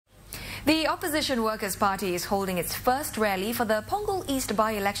The Opposition Workers' Party is holding its first rally for the Punggol East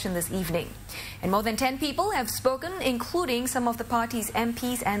by-election this evening. And more than 10 people have spoken, including some of the party's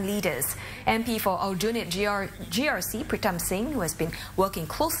MPs and leaders. MP for Aljunied GRC Pritam Singh, who has been working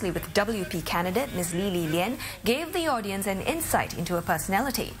closely with WP candidate Ms. Lee Li Lian, gave the audience an insight into her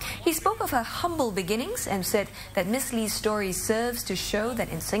personality. He spoke of her humble beginnings and said that Ms. Lee's story serves to show that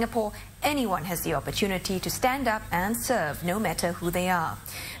in Singapore, anyone has the opportunity to stand up and serve, no matter who they are.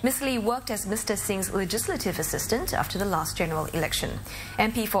 Ms. Lee worked as Mr. Singh's legislative assistant after the last general election.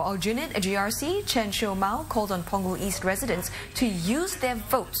 MP for Aljunied GRC Chen Shou Mao called on Punggol East residents to use their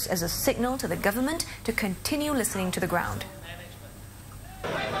votes as a signal to the government to continue listening to the ground.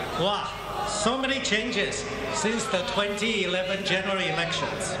 Wow, so many changes since the 2011 general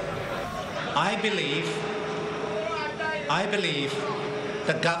elections. I believe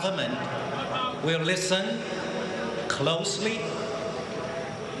the government will listen closely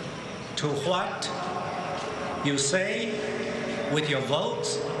to what you say with your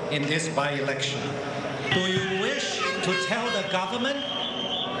votes in this by-election. Do you wish to tell the government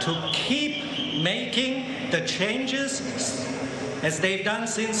to keep making the changes as they've done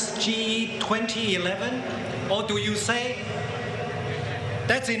since GE 2011? Or do you say,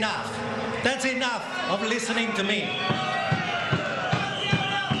 that's enough of listening to me?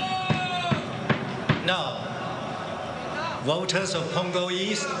 No. Voters of Punggol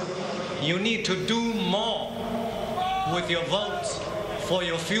East, you need to do more with your votes for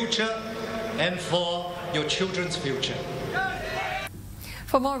your future and for your children's future.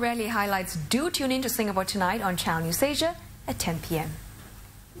 For more rally highlights, do tune in to Singapore Tonight on Channel News Asia at 10 p.m.